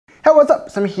Hey, what's up?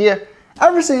 Sam here.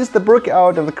 Ever since the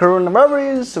breakout of the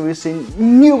coronavirus, we've seen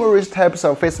numerous types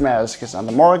of face masks on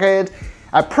the market.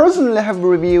 I personally have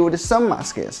reviewed some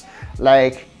masks,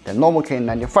 like the normal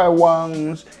K95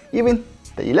 ones, even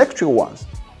the electric ones.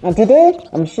 And today,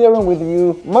 I'm sharing with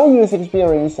you my user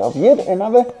experience of yet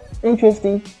another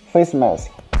interesting face mask,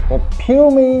 the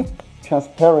purME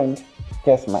transparent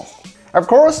gas mask. Of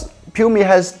course, purME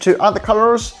has two other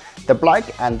colors, the black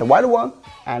and the white one,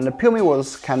 and purME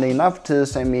was kind enough to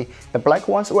send me the black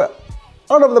ones. Well,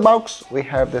 out of the box, we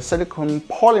have the silicone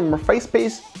polymer face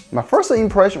piece. My first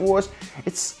impression was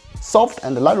it's soft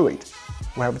and lightweight.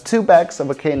 We have two bags of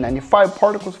K95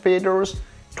 particle filters,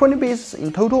 20 pieces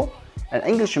in total, an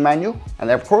English manual, and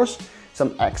of course,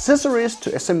 some accessories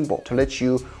to assemble to let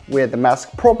you wear the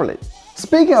mask properly.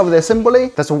 Speaking of the assembly,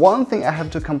 there's one thing I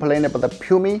have to complain about the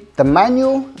purME. The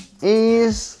manual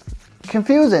is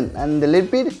confusing and a little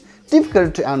bit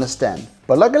difficult to understand.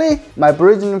 But luckily, my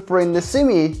Brazilian friend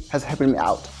Simi has helped me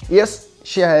out. Yes,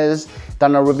 she has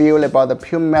done a review about the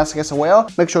purME mask as well.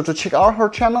 Make sure to check out her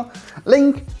channel.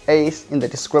 Link is in the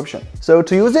description. So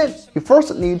to use it, you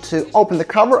first need to open the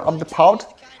cover of the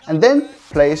pot and then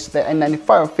place the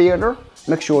N95 filter.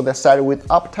 Make sure the side with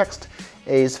up text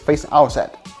is facing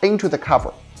outside into the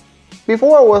cover.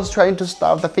 Before I was trying to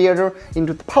stuff the filter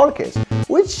into the powder case,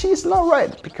 which is not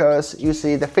right because you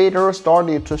see the filter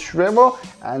starting to shrivel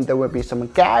and there will be some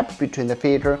gap between the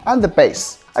filter and the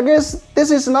base. I guess this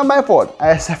is not my fault,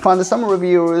 as I found some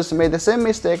reviewers made the same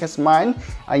mistake as mine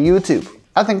on YouTube.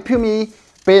 I think purME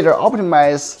better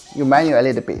optimize your manual a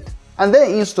little bit. And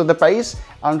then install the base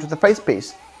onto the face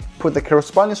piece, put the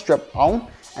corresponding strap on,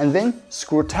 and then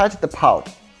screw tight the pod.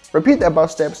 Repeat the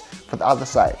above steps for the other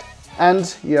side.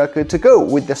 And you are good to go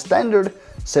with the standard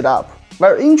setup.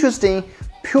 Very interesting,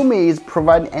 purME is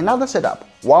providing another setup,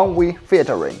 one-way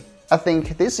filtering. I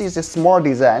think this is a smart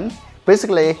design.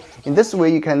 Basically, in this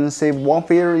way you can save one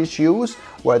filter each use,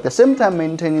 while at the same time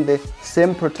maintaining the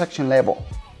same protection level.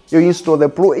 You install the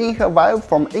blue inhale valve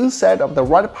from inside of the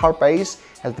right part base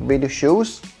as the video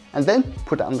shows, and then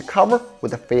put on the cover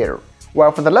with the filter.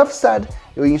 While for the left side,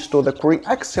 you install the green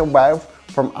exhale valve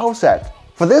from outside.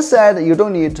 For this side, you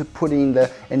don't need to put in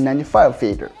the N95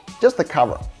 filter, just the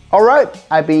cover. Alright,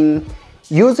 I've been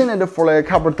using it for a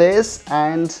couple of days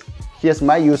and here's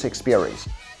my user experience.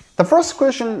 The first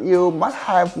question you might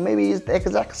have maybe is the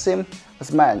exact same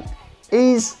as mine.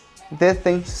 Is this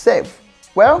thing safe?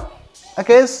 Well, I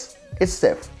guess it's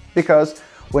safe because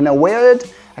when I wear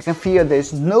it, I can feel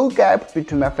there's no gap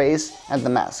between my face and the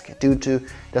mask due to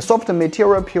the soft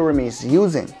material purME is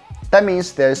using. That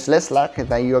means there's less likely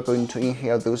that you are going to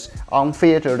inhale those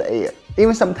unfiltered air.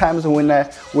 Even sometimes when I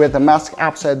wear the mask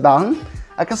upside down,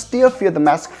 I can still feel the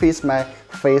mask fits my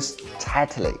face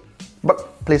tightly.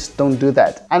 But please don't do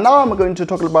that. And now I'm going to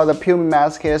talk about the purME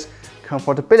mask's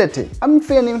comfortability. I'm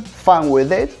feeling fine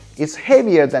with it. It's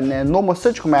heavier than a normal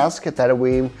surgical mask that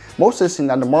we mostly seen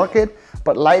on the market,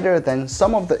 but lighter than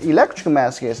some of the electric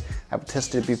masks I've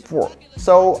tested before.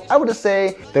 So I would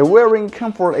say the wearing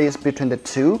comfort is between the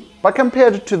two, but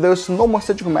compared to those normal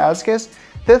surgical masks,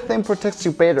 this thing protects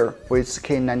you better with its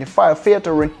K95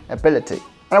 filtering ability.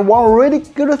 And one really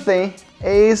good thing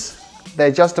is the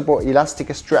adjustable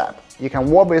elastic strap. You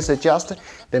can always adjust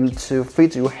them to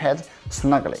fit your head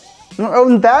snugly. Not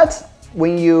only that,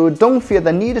 when you don't feel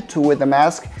the need to wear the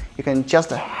mask, you can just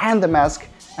hang the mask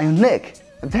on your neck.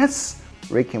 That's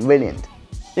really convenient.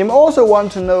 You may also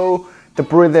want to know the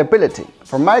breathability.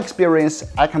 From my experience,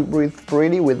 I can breathe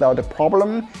freely without a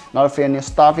problem, not feeling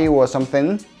stuffy or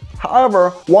something.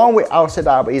 However, one-way out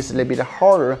setup is a little bit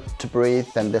harder to breathe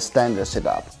than the standard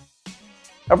setup.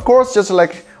 Of course, just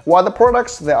like with other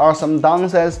products, there are some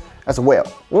downsides as well.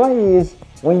 One is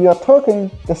when you are talking,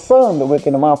 the sound will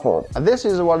get muffled. And this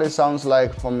is what it sounds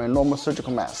like from a normal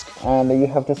surgical mask. And you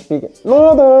have to speak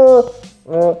louder,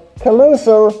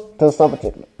 closer to the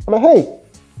subject. But hey,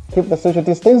 keep the social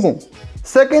distancing.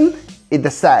 Second is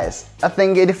the size. I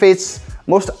think it fits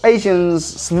most Asians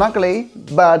snugly,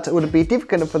 but it would be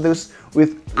difficult for those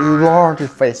with large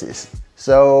faces.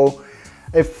 So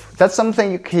if that's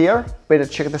something you care, better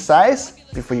check the size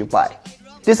before you buy.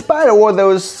 Despite all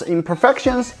those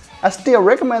imperfections, I still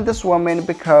recommend this one mainly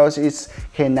because it's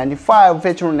K95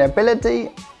 filtering ability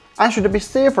and should be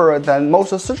safer than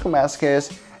most surgical masks,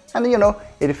 and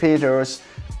it filters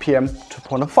PM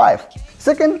 2.5.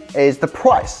 Second is the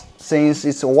price. Since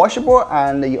it's washable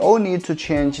and you only need to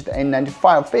change the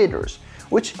N95 filters,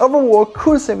 which overall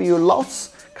could save you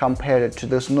lots compared to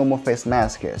those normal face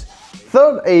masks.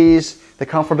 Third is the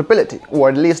comfortability, or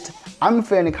at least I'm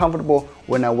feeling comfortable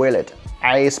when I wear it.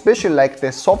 I especially like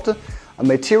the soft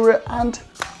material and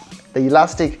the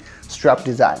elastic strap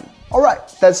design. Alright,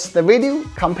 that's the video.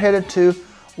 Compared to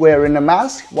wearing a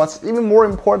mask, what's even more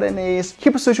important is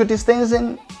keep social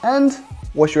distancing and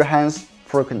wash your hands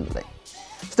frequently.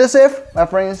 Stay safe, my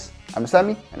friends. I'm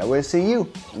Sammy, and I will see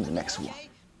you in the next one.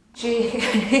 He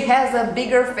has a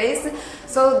bigger face,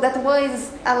 so that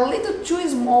was a little too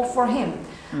small for him.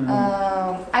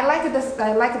 I like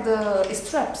the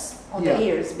straps on the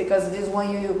ears, because this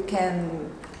one you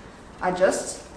can adjust